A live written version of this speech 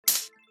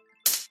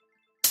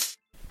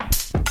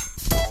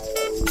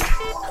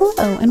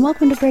Hello, and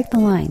welcome to Break the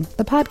Line,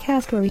 the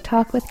podcast where we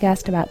talk with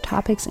guests about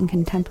topics in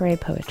contemporary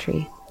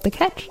poetry. The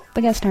catch?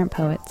 The guests aren't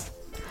poets.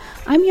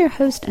 I'm your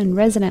host and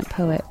resident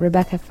poet,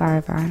 Rebecca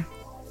Farivar.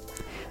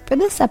 For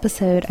this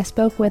episode, I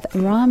spoke with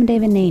Ram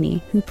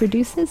Devaneni, who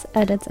produces,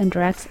 edits, and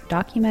directs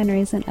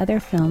documentaries and other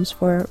films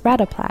for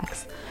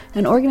Rataplax,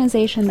 an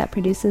organization that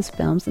produces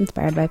films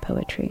inspired by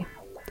poetry.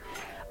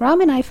 Ram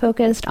and I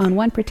focused on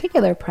one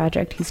particular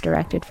project he's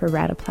directed for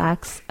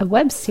Rataplax, a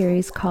web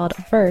series called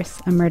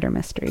Verse, a Murder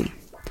Mystery.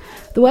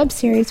 The web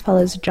series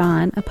follows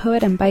John, a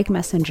poet and bike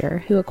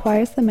messenger, who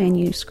acquires the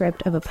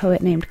manuscript of a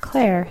poet named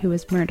Claire who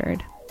was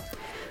murdered.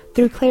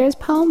 Through Claire's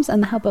poems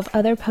and the help of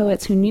other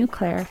poets who knew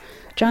Claire,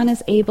 John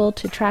is able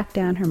to track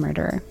down her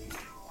murderer.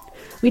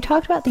 We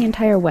talked about the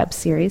entire web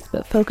series,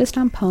 but focused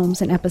on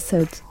poems in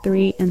episodes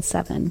 3 and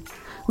 7.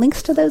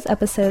 Links to those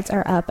episodes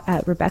are up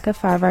at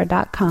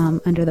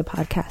RebeccaFarvar.com under the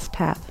podcast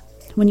tab.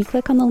 When you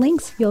click on the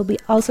links, you'll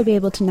also be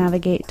able to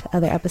navigate to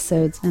other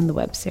episodes in the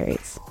web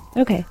series.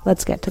 Okay,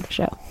 let's get to the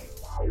show.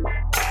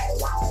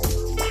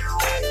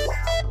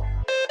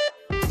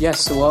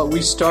 Yes, well,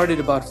 we started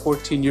about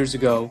 14 years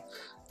ago,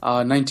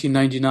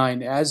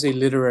 1999, as a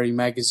literary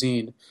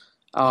magazine.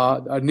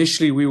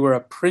 Initially, we were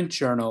a print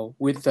journal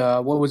with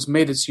what was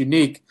made us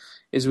unique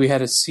is we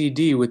had a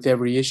CD with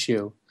every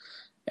issue.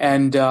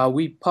 And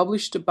we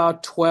published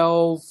about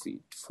 12 to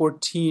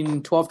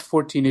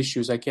 14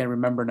 issues. I can't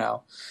remember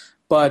now.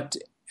 But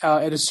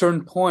at a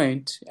certain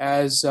point,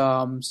 as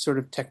sort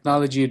of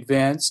technology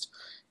advanced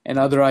and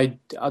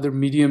other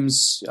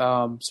mediums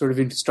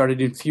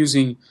started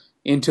infusing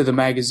into the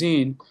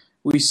magazine,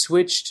 we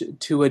switched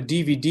to a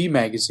DVD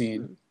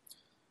magazine.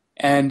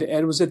 And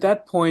it was at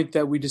that point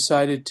that we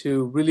decided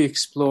to really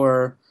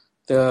explore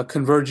the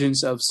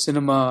convergence of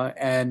cinema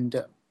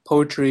and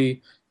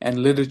poetry and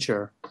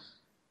literature.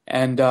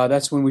 And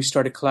that's when we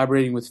started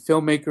collaborating with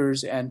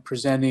filmmakers and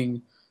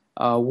presenting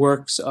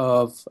works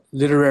of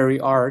literary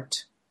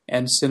art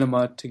and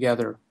cinema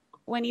together.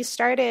 When you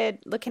started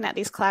looking at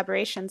these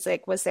collaborations,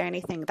 was there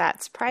anything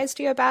that surprised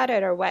you about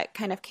it, or what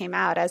kind of came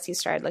out as you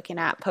started looking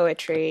at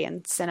poetry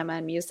and cinema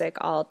and music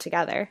all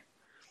together?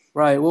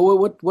 Right. Well,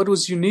 what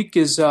was unique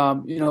is,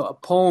 a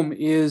poem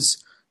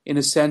is, in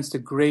a sense, the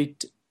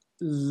great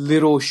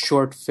little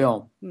short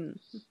film.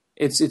 Mm-hmm.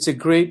 It's a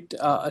great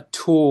a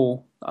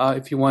tool,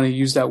 if you want to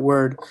use that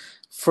word,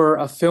 for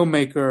a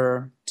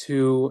filmmaker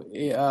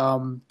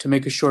to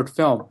make a short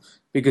film,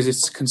 because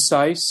it's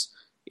concise.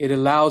 It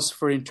allows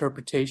for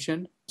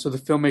interpretation, so the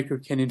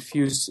filmmaker can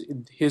infuse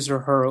his or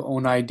her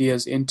own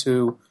ideas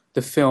into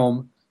the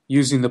film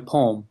using the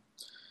poem.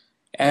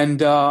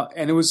 And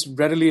it was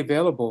readily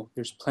available.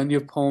 There's plenty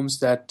of poems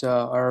that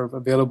are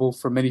available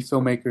for many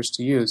filmmakers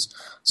to use.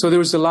 So there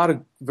was a lot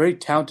of very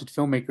talented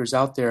filmmakers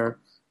out there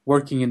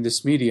working in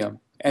this medium.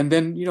 And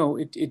then,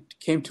 it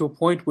came to a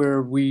point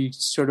where we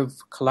sort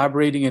of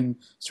collaborating and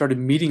started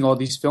meeting all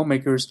these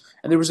filmmakers.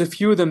 And there was a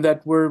few of them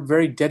that were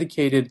very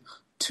dedicated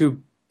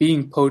to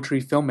being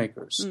poetry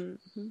filmmakers.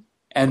 Mm-hmm.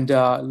 And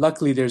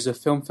luckily, there's a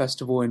film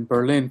festival in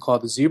Berlin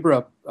called the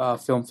Zebra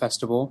Film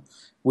Festival,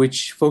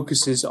 which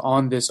focuses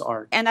on this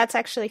art. And that's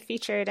actually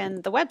featured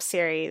in the web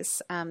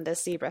series, the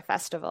Zebra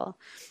Festival.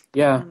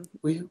 Yeah,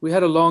 we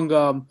had a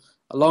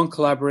long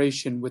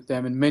collaboration with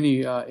them in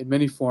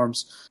many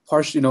forms.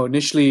 Partially,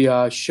 initially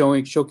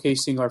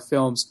showcasing our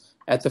films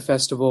at the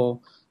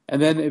festival,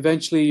 and then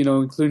eventually,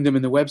 including them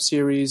in the web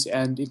series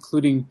and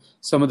including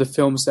some of the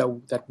films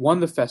that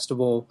won the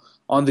festival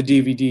on the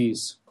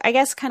DVDs. I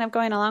guess kind of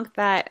going along with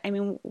that,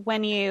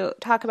 when you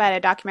talk about a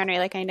documentary,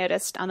 like I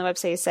noticed on the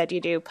website, you said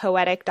you do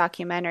poetic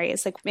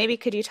documentaries. Maybe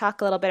could you talk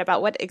a little bit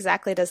about what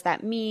exactly does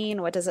that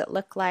mean? What does it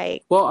look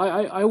like? Well,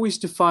 I always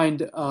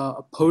defined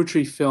a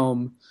poetry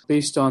film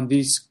based on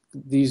these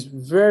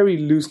very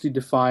loosely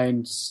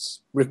defined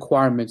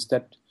requirements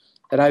that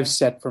I've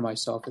set for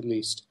myself, at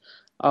least.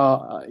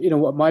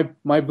 What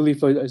my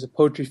belief as a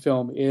poetry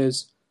film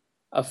is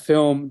a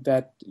film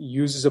that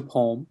uses a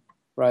poem,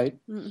 right?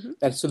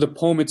 Mm-hmm. So the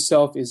poem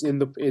itself is in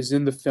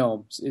the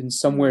film,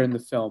 somewhere in the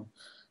film.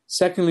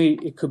 Secondly,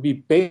 it could be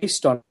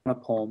based on a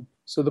poem.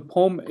 So the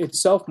poem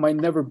itself might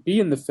never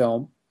be in the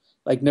film,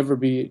 never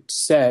be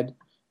said,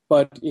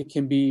 but it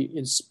can be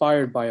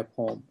inspired by a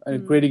poem. And a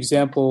great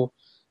example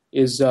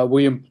is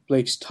William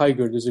Blake's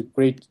Tiger. There's a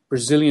great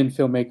Brazilian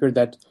filmmaker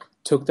that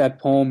took that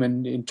poem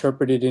and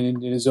interpreted it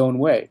in his own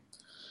way.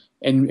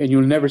 And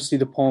you'll never see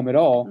the poem at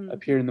all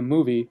appear in the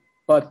movie,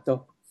 but the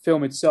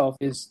film itself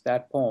is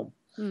that poem.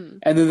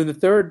 And then the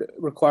third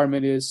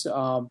requirement is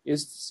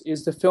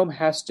the film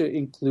has to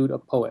include a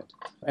poet.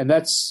 And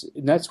that's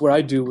what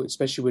I do,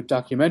 especially with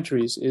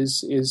documentaries,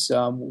 is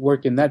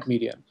work in that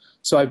medium.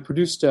 So I've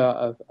produced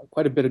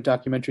quite a bit of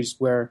documentaries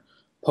where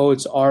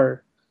poets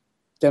are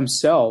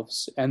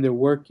themselves and their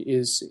work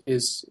is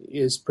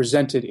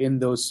presented in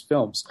those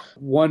films.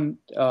 One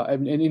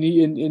and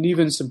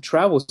even some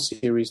travel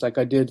series, like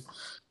I did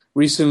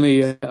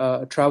recently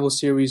a travel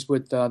series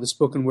with the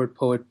spoken word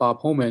poet Bob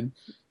Homan,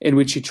 in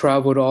which he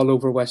traveled all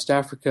over West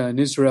Africa and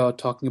Israel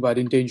talking about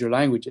endangered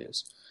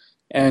languages.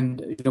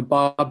 And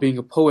Bob being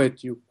a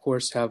poet, you of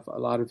course have a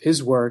lot of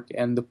his work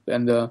and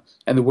the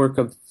work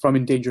of From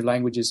Endangered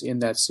Languages in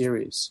that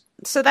series.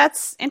 So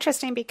that's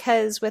interesting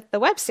because with the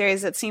web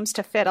series, it seems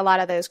to fit a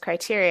lot of those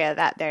criteria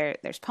that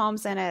there's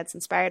poems in it, it's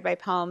inspired by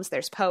poems,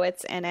 there's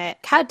poets in it.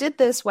 How did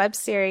this web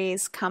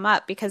series come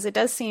up? Because it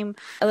does seem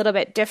a little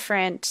bit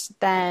different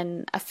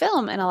than a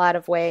film in a lot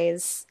of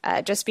ways,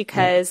 just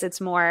because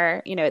it's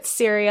more, it's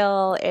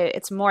serial,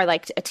 it's more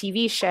like a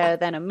TV show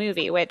than a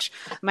movie, which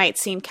might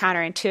seem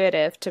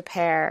counterintuitive to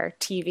pair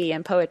TV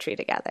and poetry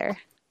together.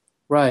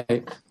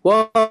 Right.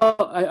 Well,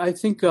 I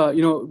think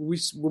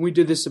when we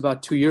did this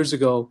about 2 years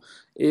ago,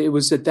 it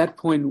was at that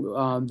point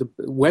the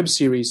web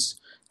series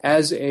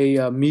as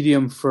a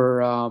medium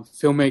for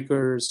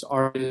filmmakers,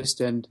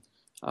 artists, and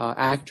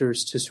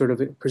actors to sort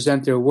of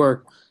present their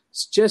work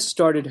just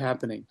started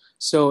happening.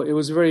 So it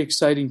was a very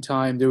exciting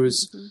time.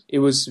 It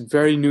was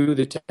very new.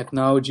 The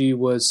technology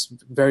was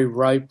very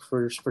ripe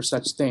for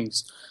such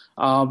things.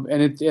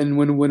 And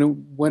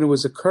when it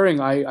was occurring,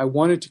 I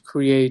wanted to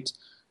create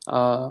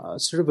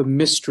sort of a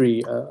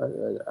mystery,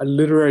 a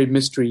literary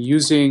mystery,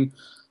 using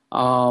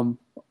all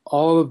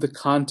of the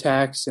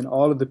contacts and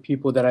all of the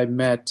people that I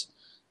met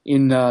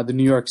in the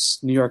New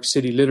York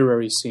City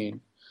literary scene.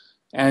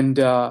 And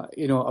a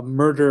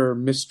murder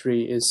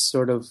mystery is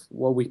sort of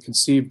what we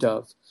conceived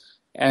of.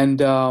 And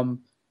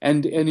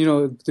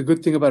the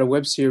good thing about a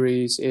web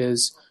series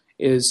is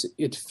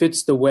it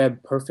fits the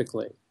web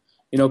perfectly.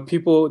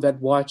 People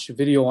that watch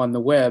video on the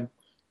web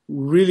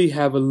really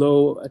have a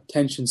low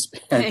attention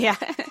span. Yeah.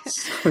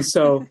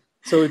 so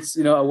it's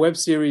a web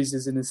series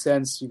is, in a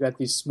sense, you got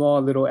these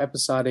small little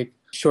episodic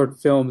short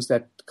films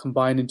that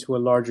combine into a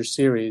larger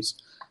series,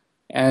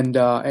 and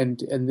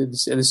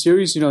the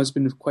series has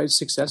been quite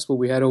successful.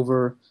 We had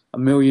over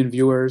 1 million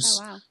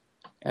viewers. Oh, wow.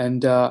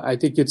 And I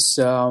think it's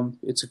a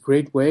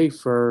great way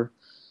for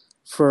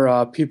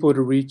people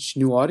to reach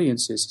new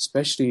audiences,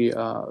 especially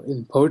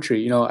in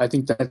poetry. I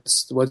think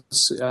that's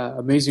what's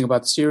amazing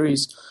about the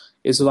series.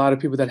 Is a lot of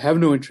people that have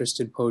no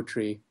interest in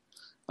poetry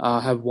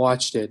have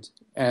watched it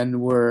and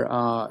were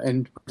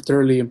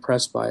thoroughly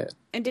impressed by it.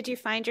 And did you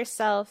find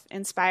yourself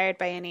inspired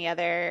by any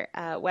other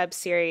web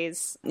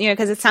series?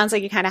 Because it sounds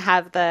like you kind of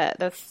have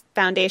the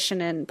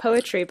foundation in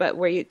poetry, but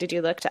did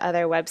you look to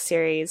other web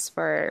series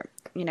for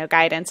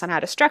guidance on how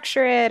to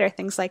structure it or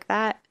things like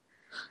that?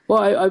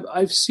 Well,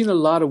 I've seen a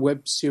lot of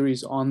web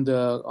series on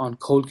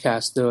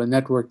Coldcast, the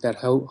network that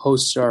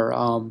hosts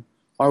our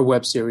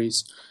web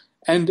series.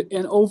 And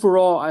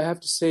overall, I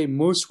have to say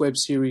most web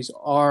series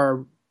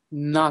are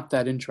not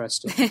that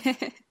interesting,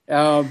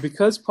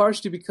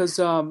 partially because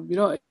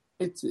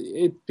it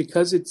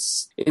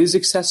is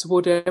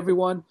accessible to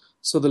everyone.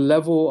 So the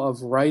level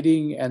of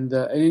writing and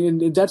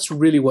that's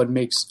really what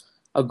makes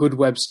a good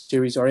web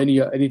series or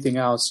anything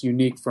else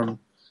unique from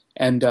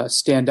and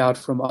stand out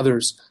from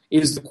others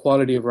is the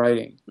quality of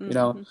writing.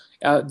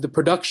 Mm-hmm. The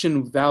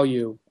production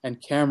value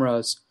and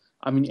cameras.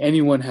 I mean,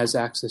 anyone has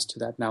access to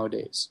that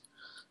nowadays.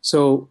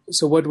 So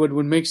what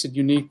makes it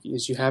unique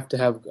is you have to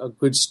have a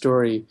good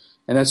story,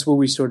 and that's what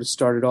we sort of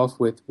started off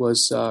with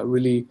was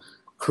really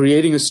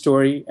creating a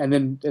story, and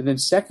then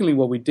secondly,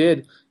 what we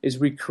did is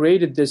we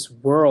created this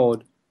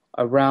world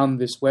around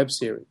this web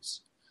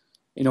series,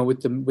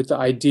 with the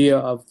idea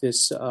of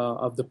this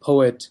of the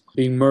poet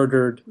being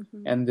murdered,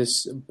 mm-hmm. and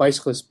this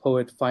bicyclist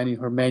poet finding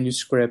her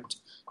manuscript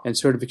and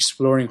sort of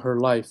exploring her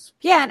life.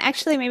 Yeah, and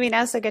actually maybe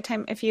now's a good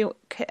time if you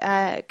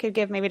could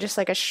give maybe just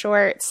like a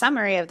short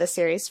summary of the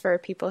series for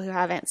people who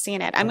haven't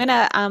seen it. I'm going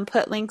to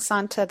put links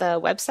onto the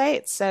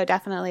website, so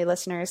definitely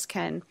listeners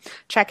can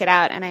check it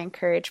out, and I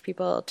encourage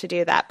people to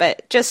do that.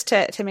 But just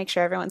to make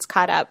sure everyone's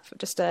caught up,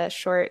 just a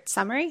short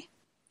summary.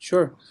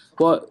 Sure.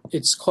 Well,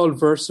 it's called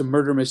Verse, a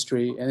Murder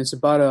Mystery, and it's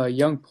about a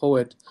young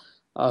poet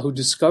who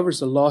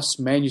discovers a lost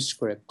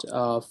manuscript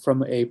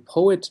from a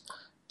poet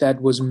that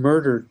was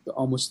murdered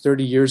almost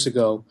 30 years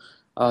ago.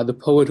 The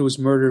poet who was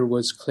murdered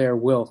was Claire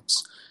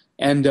Wilkes.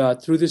 And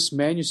through this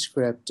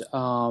manuscript,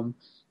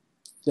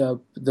 the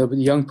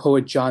young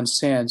poet John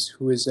Sands,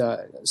 who is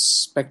a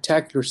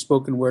spectacular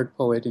spoken word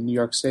poet in New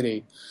York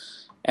City,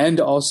 and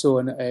also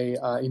an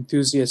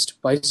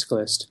enthusiast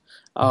bicyclist,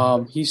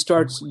 he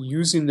starts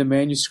using the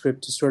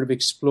manuscript to sort of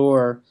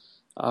explore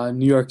the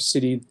New York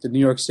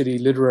City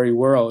literary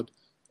world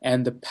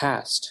and the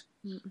past.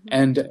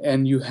 Mm-hmm.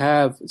 And you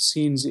have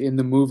scenes in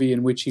the movie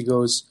in which he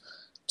goes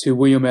to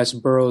William S.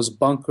 Burroughs'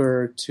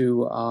 bunker,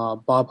 to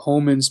Bob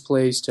Holman's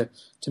place, to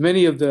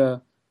many of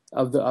the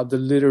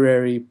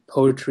literary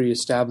poetry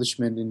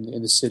establishment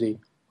in the city.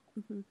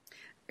 Mm-hmm.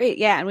 Great,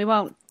 yeah, and we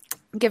won't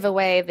give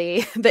away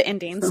the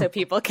ending so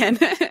people can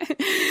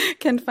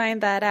can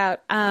find that out.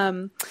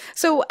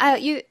 So how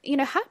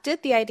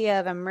did the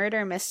idea of a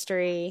murder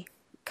mystery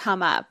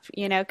come up?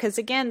 Because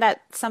again,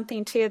 that's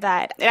something too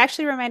that it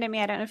actually reminded me.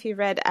 I don't know if you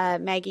read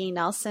Maggie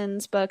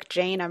Nelson's book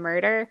Jane, a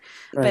Murder,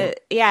 right.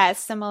 But yeah,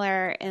 it's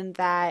similar in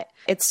that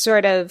it's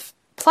sort of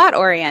plot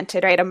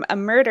oriented, right? A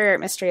murder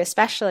mystery,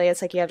 especially,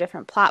 it's like you have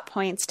different plot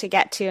points to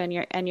get to,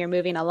 and you're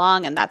moving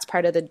along, and that's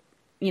part of the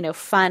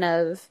fun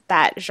of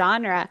that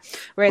genre.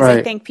 Whereas Right.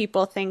 I think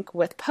people think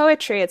with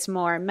poetry, it's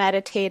more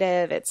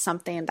meditative. It's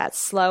something that's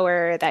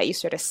slower, that you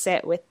sort of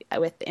sit with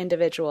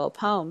individual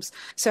poems.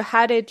 So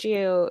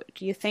do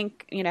you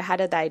think, how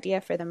did the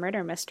idea for the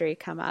murder mystery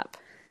come up?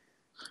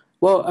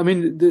 Well, I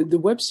mean, the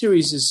web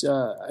series is,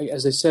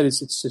 as I said,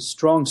 it's a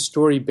strong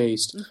story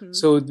based. Mm-hmm.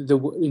 So the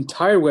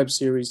entire web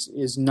series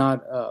is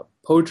not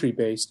poetry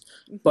based,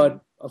 Mm-hmm.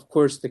 but of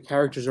course the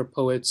characters are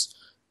poets.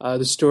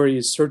 The story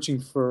is searching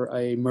for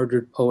a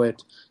murdered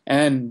poet,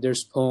 and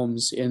there's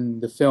poems in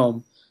the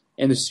film,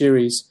 in the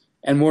series,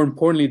 and more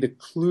importantly, the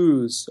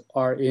clues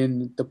are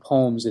in the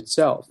poems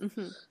itself.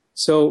 Mm-hmm.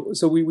 So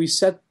we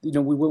set,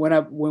 we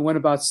went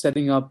about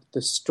setting up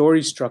the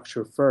story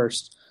structure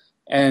first.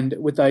 And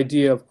with the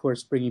idea, of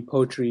course, bringing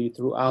poetry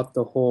throughout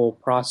the whole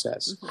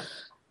process. Mm-hmm.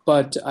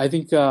 But I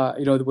think,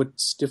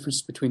 what's the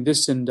difference between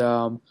this and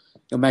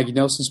Maggie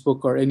Nelson's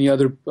book or any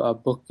other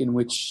book in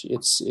which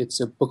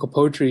it's a book of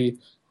poetry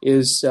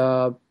is,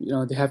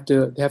 they have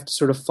to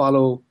sort of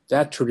follow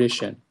that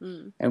tradition.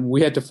 Mm. And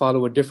we had to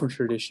follow a different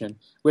tradition.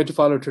 We had to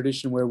follow a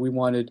tradition where we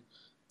wanted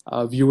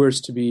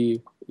viewers to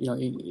be,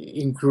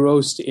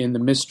 engrossed in the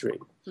mystery,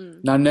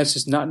 not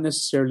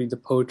necessarily the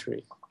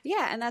poetry.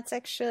 Yeah, and that's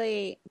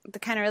actually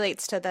that kind of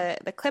relates to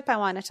the clip I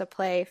wanted to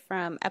play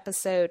from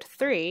episode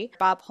 3.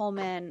 Bob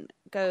Holman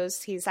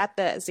he's at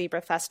the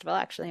Zebra Festival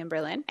actually in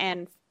Berlin,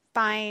 and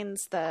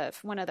finds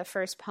one of the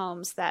first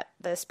poems that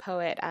this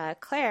poet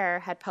Claire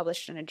had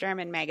published in a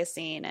German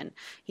magazine, and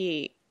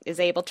he is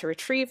able to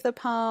retrieve the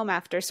poem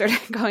after sort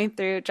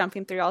of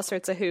jumping through all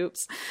sorts of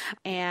hoops.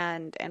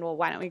 And well,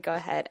 why don't we go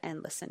ahead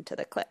and listen to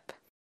the clip?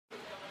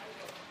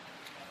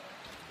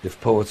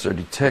 If poets are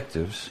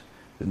detectives,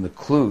 then the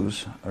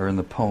clues are in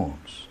the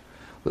poems.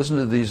 Listen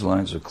to these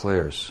lines of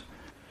Claire's.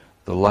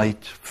 The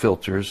light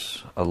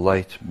filters a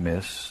light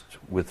mist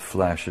with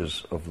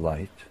flashes of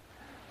light.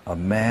 A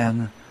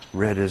man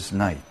red as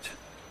night.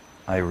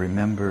 I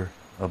remember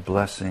a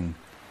blessing,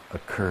 a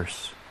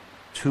curse.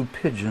 2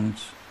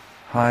 pigeons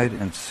hide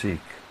and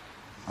seek.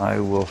 I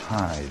will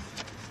hide,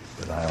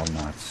 but I'll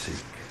not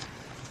seek.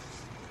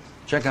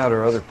 Check out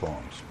her other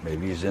poems.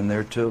 Maybe he's in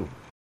there too.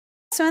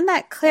 So in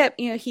that clip,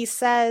 he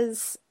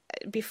says,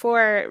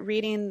 before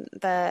reading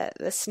the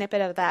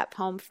snippet of that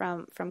poem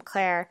from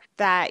Claire,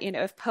 that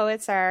if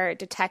poets are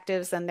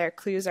detectives, then their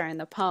clues are in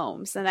the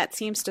poems, and that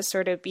seems to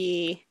sort of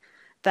be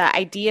the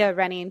idea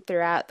running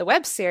throughout the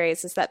web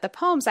series, is that the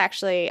poems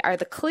actually are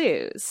the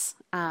clues.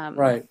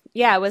 Right.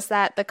 Yeah, was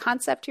that the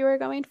concept you were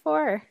going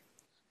for?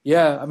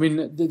 Yeah, I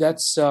mean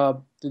that's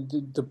the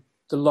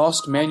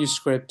lost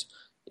manuscript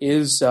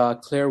is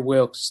Claire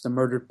Wilkes, the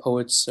murdered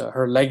poet's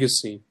her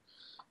legacy,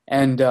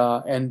 and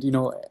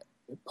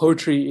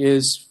poetry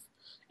is,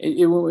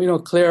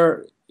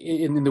 Claire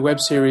in the web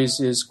series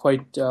is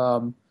quite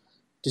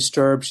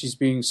disturbed. She's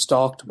being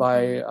stalked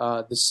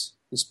by this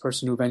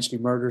person who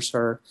eventually murders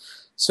her.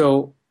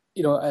 So,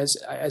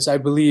 as I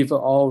believe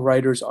all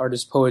writers,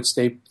 artists, poets,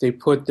 they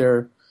put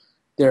their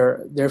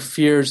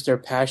fears, their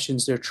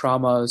passions, their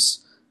traumas,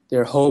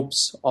 their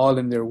hopes, all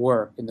in their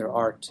work, in their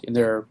art, in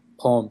their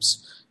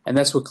poems, and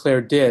that's what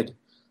Claire did.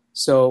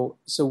 So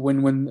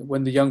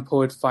when the young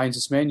poet finds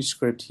this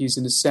manuscript, he's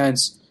in a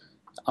sense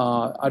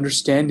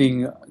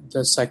understanding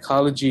the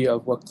psychology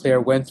of what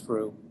Claire went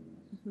through,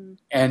 mm-hmm.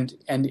 and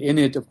in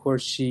it, of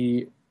course,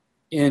 she,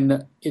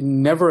 in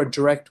never a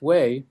direct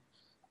way,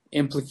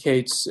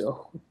 implicates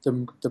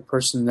the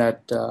person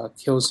that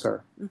kills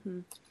her. Mm-hmm.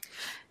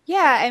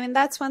 Yeah, I mean,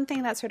 that's one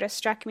thing that sort of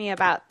struck me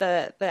about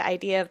the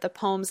idea of the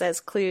poems as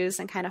clues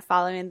and kind of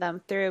following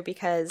them through,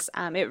 because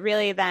it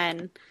really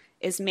then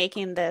is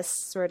making this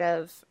sort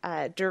of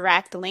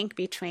direct link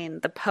between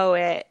the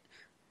poet,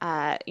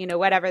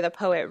 whatever the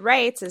poet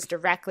writes is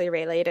directly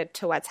related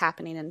to what's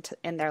happening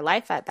in their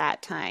life at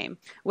that time,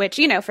 which,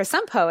 for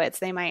some poets,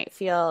 they might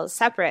feel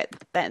separate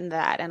than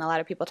that. And a lot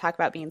of people talk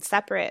about being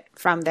separate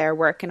from their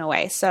work in a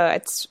way. So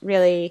it's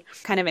really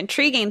kind of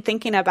intriguing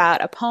thinking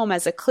about a poem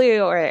as a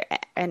clue,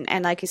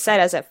 and like you said,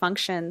 as it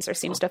functions or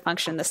seems to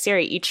function in the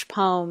series, each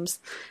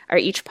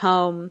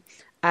poem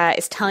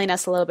is telling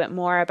us a little bit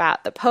more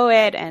about the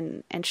poet,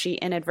 and she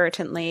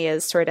inadvertently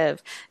is sort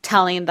of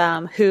telling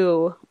them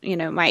who,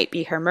 might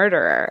be her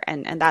murderer,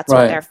 and that's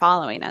right. what they're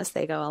following as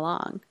they go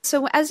along.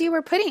 So as you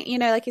were putting,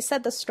 like you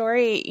said, the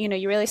story, you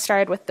really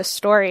started with the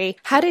story.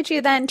 How did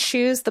you then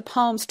choose the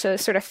poems to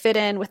sort of fit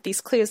in with these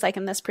clues? Like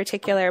in this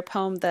particular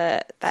poem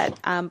that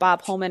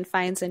Bob Holman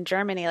finds in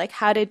Germany, like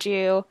how did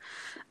you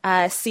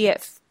see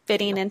it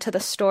fitting into the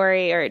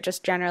story, or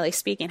just generally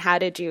speaking, how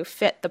did you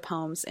fit the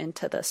poems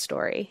into the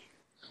story?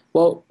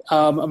 Well,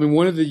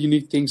 one of the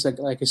unique things,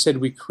 like I said,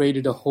 we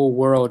created a whole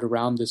world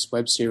around this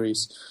web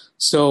series.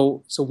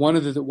 So one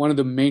of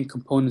the main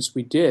components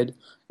we did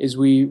is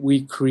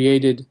we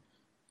created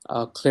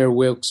Claire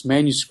Wilkes'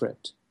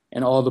 manuscript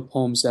and all the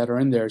poems that are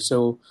in there.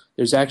 So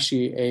there's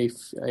actually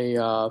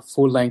a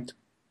full-length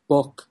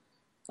book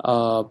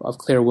of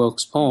Claire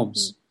Wilkes'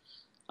 poems.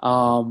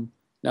 Mm-hmm.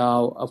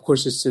 Now, of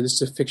course, this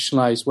is a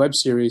fictionalized web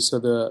series, so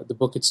the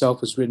book itself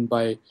was written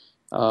by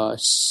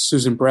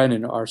Susan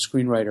Brennan, our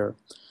screenwriter,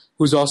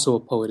 who's also a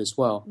poet as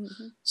well.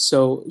 Mm-hmm.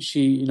 So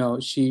she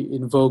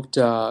invoked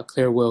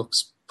Claire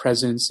Wilkes'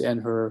 presence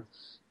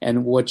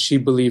and what she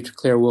believed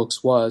Claire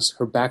Wilkes was,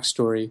 her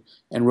backstory,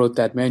 and wrote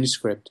that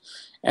manuscript.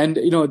 And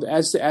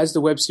as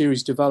the web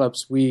series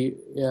develops,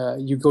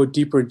 you go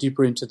deeper and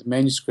deeper into the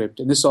manuscript,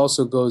 and this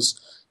also goes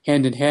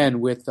hand in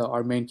hand with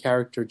our main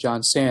character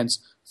John Sands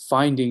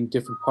finding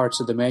different parts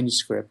of the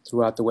manuscript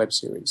throughout the web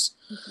series.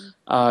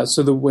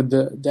 Mm-hmm. When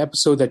the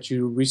episode that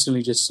you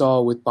recently just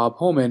saw with Bob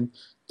Homan,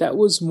 that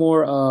was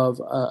more of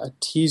a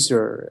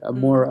teaser,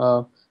 more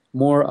of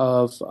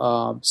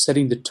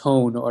setting the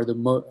tone or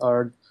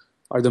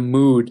the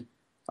mood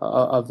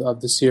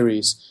of the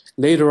series.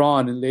 Later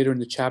on and later in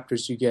the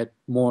chapters, you get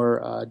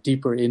more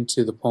deeper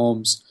into the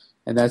poems,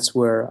 and that's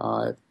where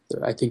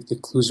I think the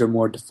clues are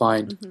more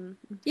defined.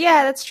 Mm-hmm.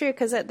 Yeah, that's true,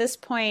 because at this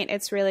point,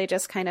 it's really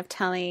just kind of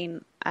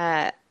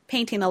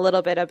painting a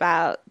little bit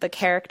about the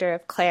character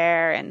of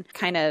Claire and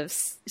kind of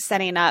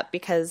setting up,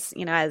 because,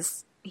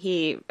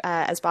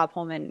 as Bob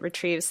Holman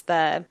retrieves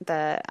the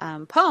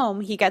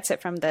poem, he gets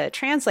it from the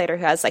translator,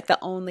 who has like the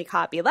only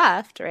copy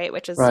left, right?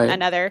 Which is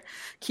another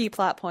key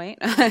plot point.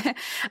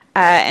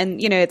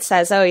 And it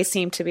says, he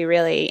seemed to be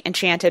really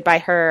enchanted by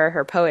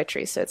her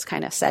poetry. So it's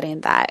kind of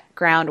setting that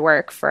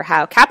groundwork for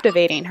how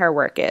captivating her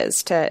work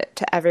is to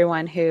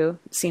everyone who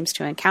seems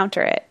to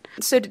encounter it.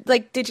 So,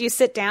 did you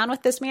sit down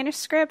with this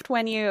manuscript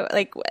when you,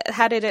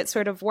 how did it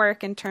sort of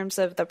work in terms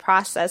of the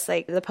process?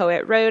 Like, the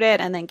poet wrote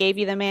it and then gave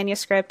you the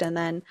manuscript, and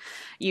then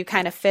you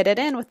kind of fit it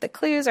in with the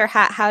clues, or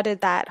how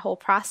did that whole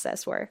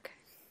process work?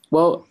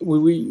 Well,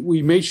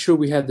 we made sure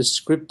we had the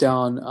script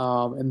down,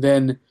 and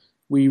then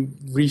we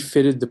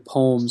refitted the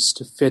poems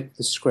to fit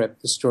the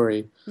script, the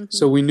story. Mm-hmm.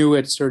 So we knew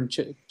at certain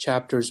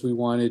chapters we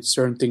wanted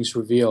certain things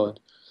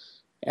revealed.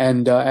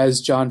 And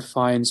as John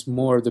finds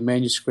more of the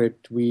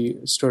manuscript, we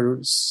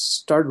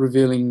start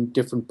revealing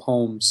different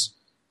poems.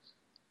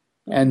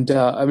 And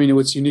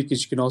what's unique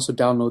is you can also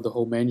download the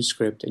whole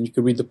manuscript, and you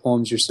can read the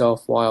poems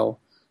yourself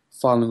while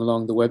following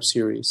along the web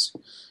series.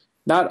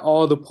 Not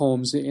all the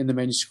poems in the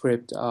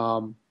manuscript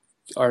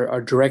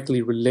are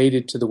directly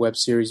related to the web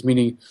series,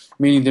 meaning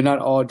they're not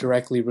all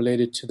directly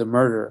related to the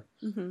murder.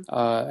 Mm-hmm.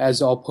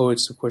 As all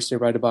poets, of course, they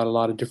write about a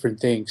lot of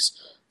different things.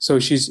 So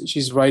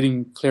she's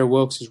writing. Claire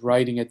Wilkes is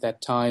writing at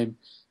that time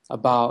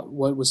about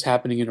what was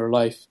happening in her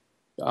life,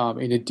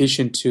 in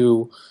addition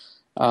to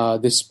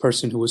this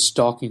person who was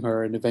stalking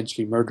her and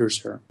eventually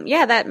murders her.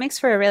 Yeah, that makes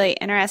for a really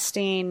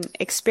interesting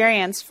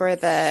experience for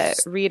the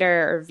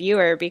reader or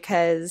viewer,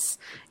 because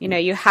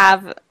you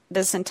have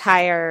this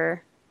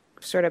entire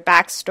sort of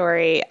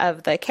backstory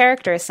of the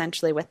character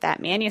essentially with that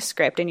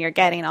manuscript, and you're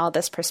getting all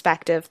this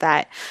perspective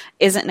that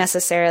isn't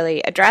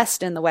necessarily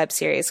addressed in the web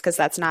series because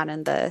that's not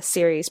in the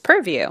series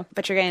purview,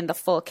 but you're getting the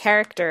full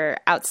character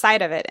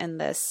outside of it in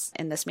this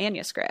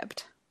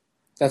manuscript.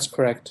 That's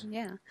correct.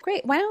 Yeah.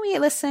 Great. Why don't we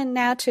listen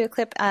now to a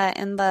clip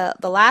in the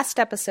last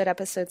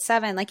episode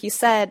 7. Like you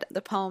said,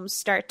 the poems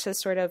start to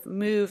sort of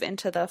move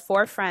into the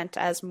forefront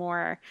as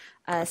more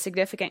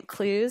significant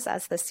clues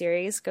as the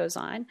series goes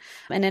on.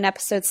 And in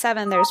episode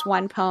 7, there's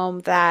one poem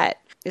that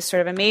is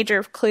sort of a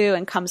major clue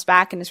and comes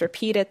back and is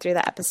repeated through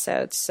the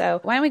episode.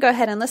 So why don't we go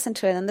ahead and listen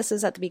to it? And this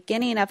is at the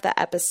beginning of the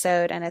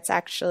episode, and it's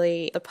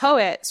actually the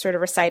poet sort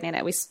of reciting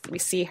it. We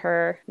see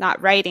her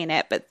not writing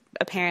it, but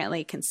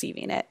apparently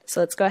conceiving it. So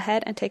let's go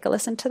ahead and take a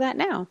listen to that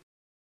now.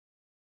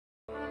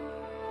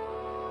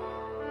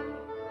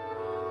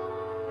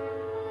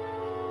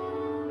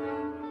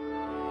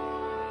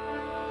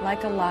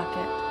 Like a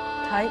locket,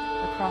 tight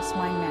across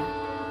my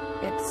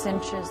neck, it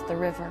cinches the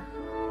river.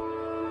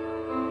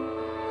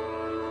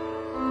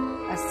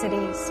 A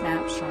city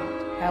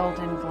snapshot held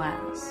in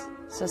glass,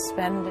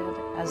 suspended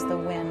as the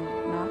wind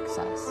knocks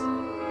us.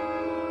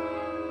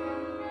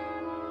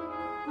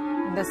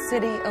 The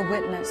city a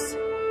witness,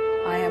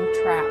 I am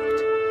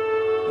trapped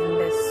in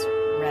this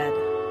red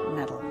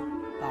metal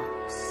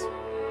box.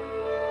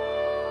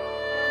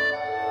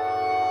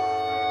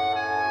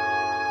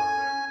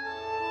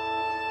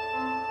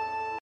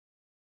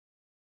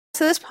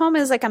 So this poem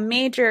is like a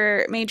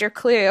major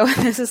clue.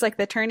 This is like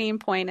the turning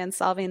point in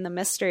solving the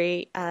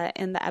mystery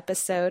in the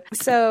episode.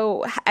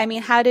 So,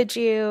 how did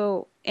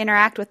you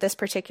interact with this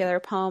particular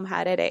poem?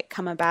 How did it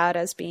come about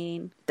as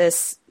being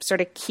this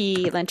sort of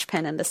key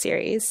linchpin in the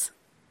series?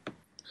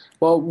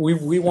 Well,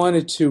 we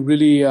wanted to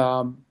really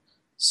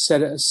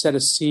set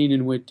a scene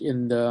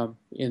in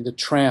the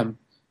tram,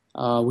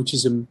 which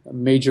is a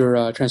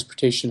major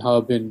transportation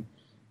hub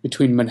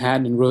between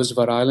Manhattan and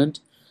Roosevelt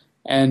Island.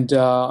 And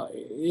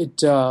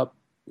it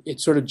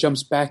sort of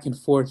jumps back and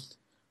forth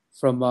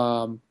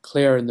from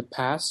Claire in the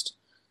past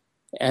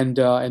and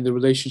the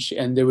relationship.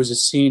 And there was a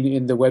scene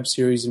in the web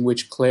series in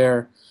which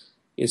Claire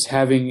is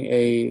having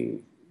a,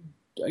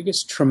 I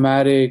guess,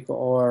 traumatic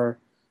or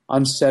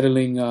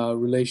unsettling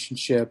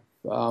relationship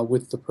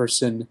with the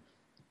person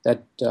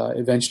that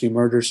eventually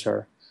murders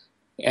her.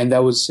 And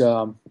that was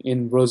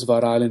in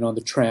Roosevelt Island on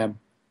the tram.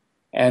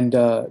 And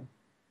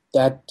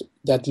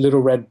that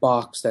little red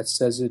box that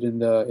says it in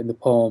the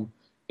poem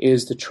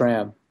is the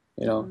tram.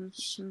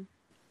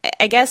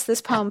 I guess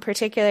this poem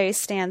particularly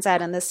stands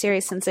out in this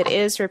series since it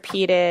is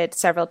repeated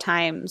several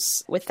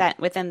times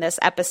within this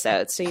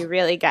episode. So you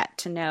really get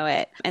to know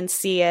it and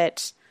see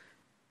it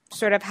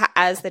sort of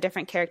as the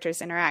different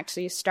characters interact. So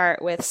you start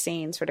with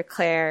seeing sort of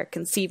Claire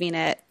conceiving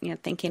it,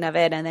 thinking of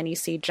it, and then you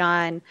see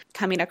John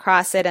coming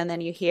across it, and then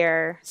you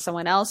hear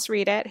someone else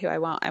read it, who I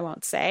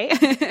won't say,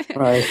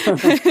 right,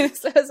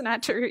 so as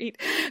not to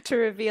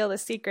reveal the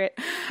secret.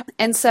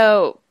 And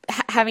so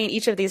having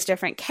each of these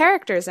different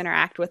characters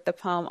interact with the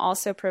poem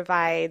also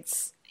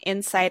provides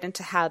insight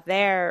into how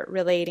they're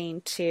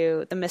relating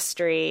to the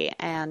mystery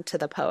and to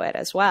the poet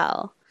as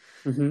well.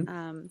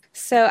 Mm-hmm.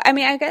 So, I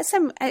mean, I guess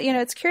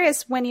it's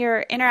curious when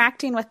you're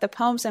interacting with the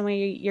poems and when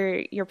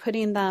you're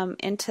putting them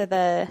into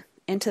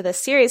the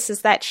series,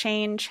 does that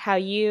change how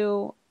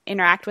you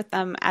interact with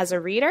them as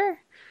a reader?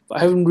 I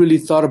haven't really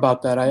thought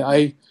about that.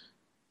 I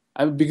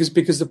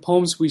because the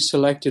poems we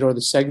selected, or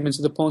the segments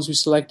of the poems we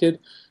selected,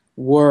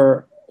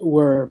 were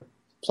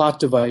plot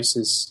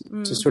devices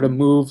to sort of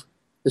move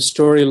the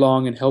story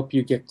along and help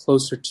you get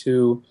closer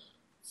to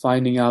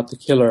finding out the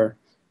killer.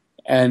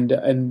 And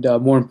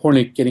more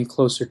importantly, getting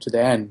closer to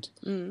the end.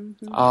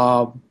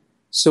 Mm-hmm.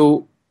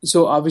 So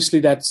obviously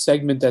that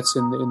segment that's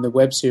in the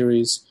web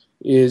series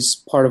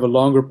is part of a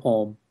longer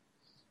poem,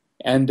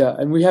 and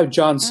we have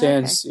John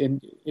Sands in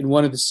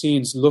one of the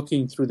scenes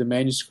looking through the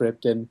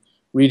manuscript and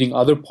reading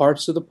other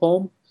parts of the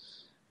poem.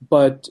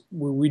 But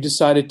we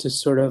decided to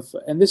sort of,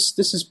 and this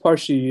is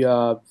partially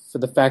for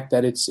the fact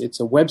that it's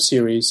a web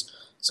series,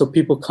 so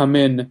people come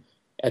in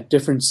at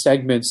different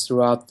segments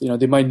throughout.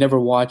 They might never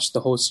watch the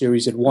whole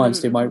series at once.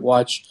 Mm-hmm. They might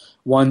watch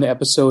one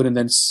episode and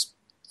then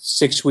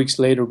 6 weeks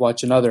later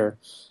watch another.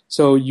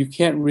 So you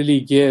can't really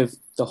give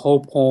the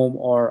whole poem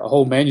or a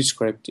whole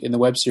manuscript in the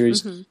web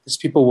series because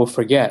people will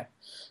forget.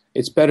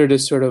 It's better to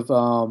sort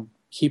of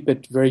keep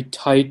it very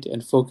tight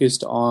and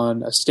focused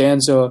on a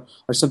stanza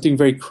or something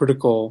very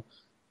critical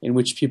in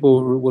which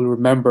people will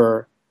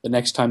remember the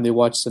next time they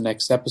watch the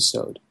next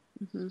episode.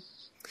 Mm-hmm.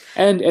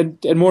 And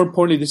more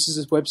importantly, this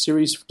is a web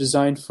series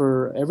designed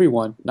for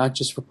everyone, not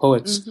just for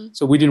poets. Mm-hmm.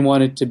 So we didn't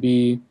want it to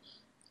be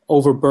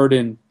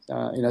overburdened,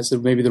 that's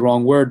maybe the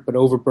wrong word, but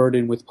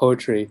overburdened with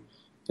poetry.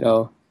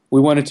 We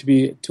want it to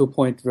be to a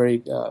point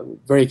very,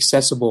 very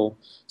accessible.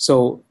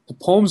 So the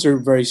poems are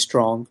very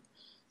strong,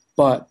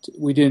 but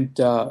we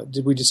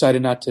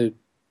decided not to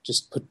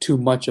just put too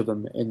much of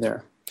them in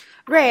there.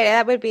 Right.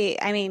 That would be,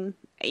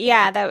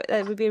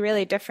 that would be a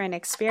really different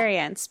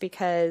experience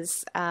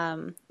because,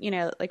 like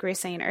we were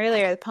saying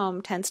earlier,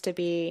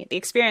 the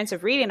experience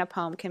of reading a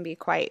poem can be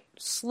quite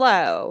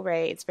slow,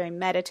 right? It's very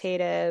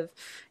meditative.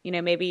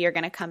 Maybe you're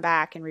going to come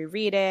back and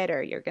reread it,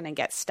 or you're going to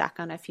get stuck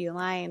on a few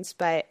lines.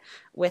 But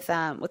with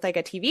like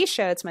a TV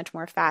show, it's much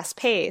more fast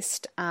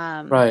paced.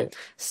 Right.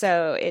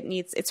 So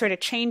it sort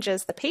of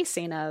changes the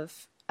pacing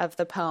of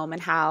the poem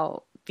and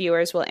how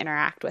viewers will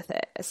interact with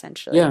it,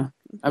 essentially. Yeah.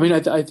 I mean,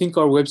 I think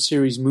our web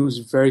series moves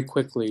very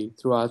quickly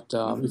throughout.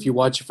 If you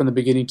watch it from the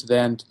beginning to the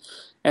end,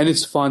 and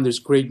it's fun. There's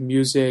great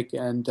music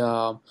and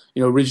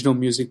original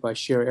music by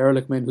Cher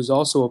Ehrlichman, who's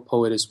also a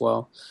poet as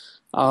well.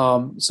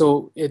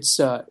 So it's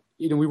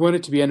we want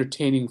it to be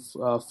entertaining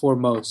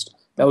foremost.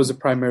 That was the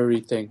primary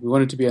thing. We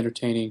want it to be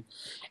entertaining,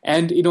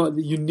 and the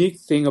unique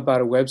thing about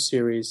a web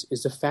series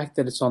is the fact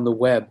that it's on the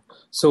web.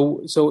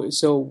 So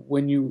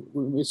when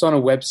it's on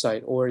a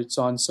website or it's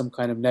on some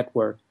kind of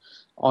network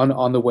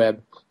on the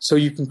web. So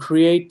you can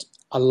create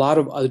a lot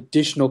of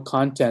additional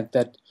content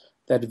that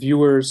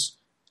viewers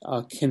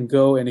can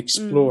go and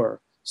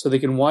explore. So they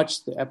can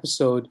watch the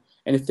episode,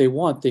 and if they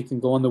want, they can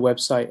go on the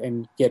website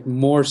and get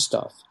more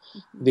stuff.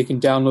 Mm-hmm. They can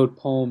download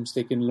poems.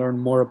 They can learn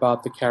more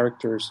about the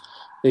characters.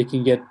 They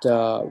can get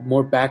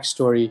more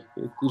backstory.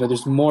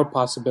 There's more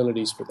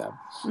possibilities for them.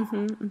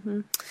 Mm-hmm, mm-hmm.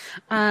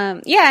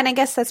 And I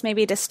guess that's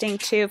maybe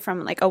distinct too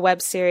from like a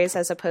web series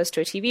as opposed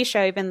to a TV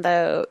show, even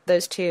though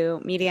those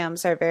two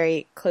mediums are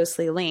very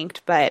closely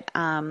linked. But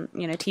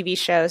TV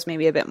shows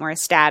maybe a bit more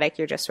static.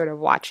 You're just sort of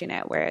watching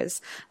it.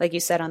 Whereas, like you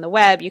said, on the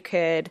web, you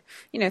could,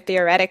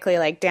 theoretically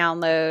like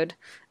download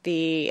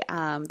the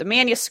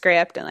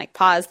manuscript and like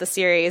pause the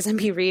series and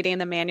be reading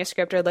the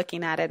manuscript or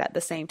looking at it at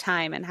the same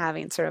time and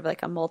having sort of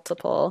like a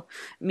multiple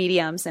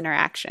mediums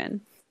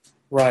interaction.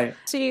 Right.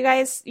 So you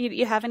guys,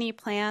 you have any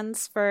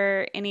plans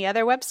for any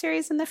other web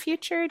series in the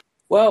future?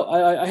 Well,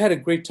 I had a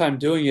great time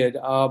doing it.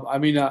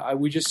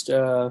 We just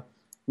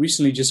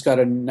recently just got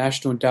a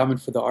National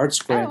Endowment for the Arts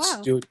grants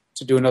to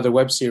do another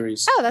web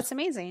series. Oh, that's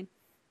amazing.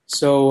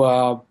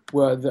 So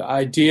the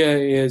idea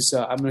is,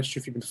 I'm not sure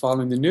if you've been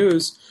following the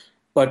news,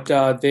 but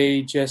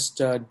they just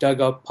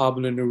dug up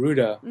Pablo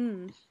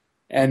Neruda,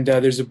 and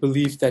there's a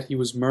belief that he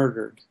was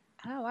murdered.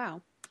 Oh,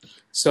 wow.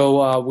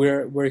 So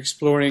we're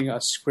exploring a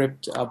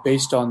script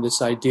based on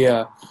this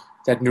idea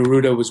that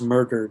Neruda was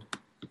murdered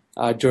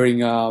during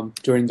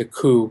the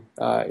coup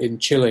in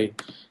Chile,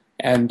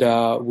 and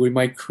we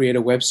might create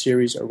a web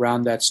series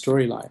around that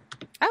storyline.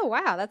 Oh,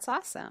 wow. That's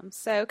awesome.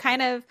 So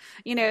kind of,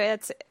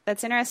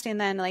 that's interesting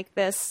then, like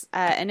this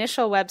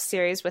initial web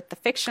series with the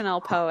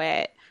fictional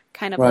poet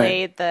kind of Right.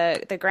 laid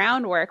the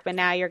groundwork, but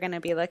now you're going to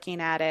be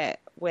looking at it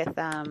with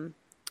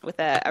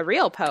a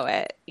real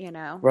poet, you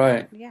know?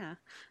 Right. Yeah.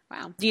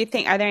 Wow. Do you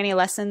think, are there any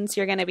lessons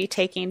you're going to be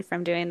taking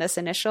from doing this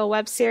initial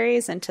web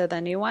series into the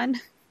new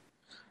one?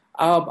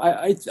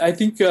 I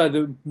think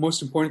the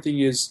most important thing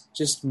is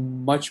just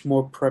much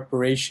more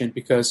preparation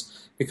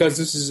because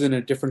this is in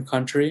a different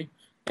country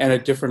and a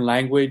different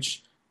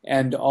language,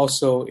 and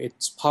also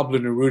it's Pablo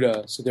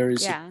Neruda, so there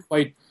is Yeah.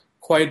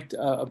 quite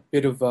a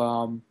bit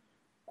of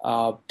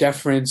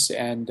deference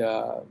and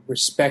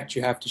respect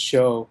you have to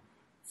show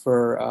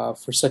for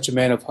such a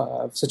man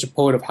of such a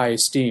poet of high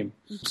esteem.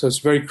 So it's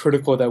very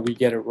critical that we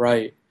get it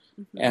right,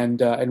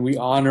 and we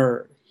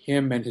honor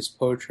him and his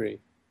poetry.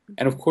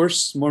 And of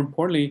course, more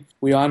importantly,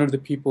 we honor the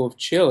people of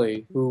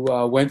Chile who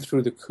went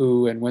through the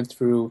coup and went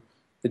through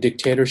the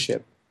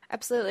dictatorship.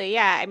 Absolutely.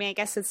 Yeah. I mean, I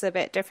guess it's a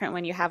bit different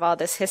when you have all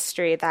this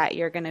history that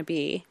you're going to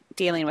be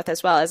dealing with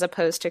as well, as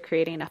opposed to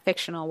creating a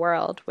fictional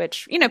world,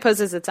 which, you know,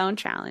 poses its own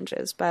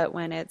challenges. But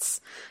when it's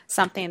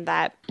something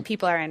that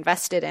people are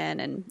invested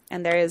in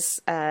and there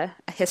is a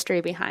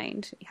history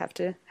behind, you have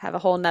to have a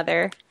whole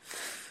nother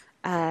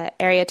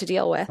area to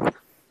deal with.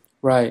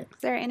 Right. Is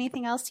there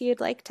anything else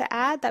you'd like to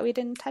add that we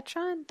didn't touch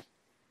on?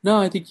 No,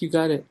 I think you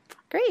got it.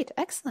 Great.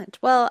 Excellent.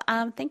 Well,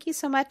 thank you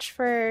so much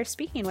for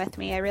speaking with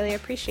me. I really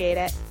appreciate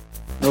it.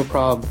 No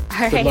problem.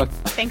 All Good right. luck.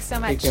 Thanks so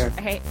much. Take care.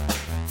 All right.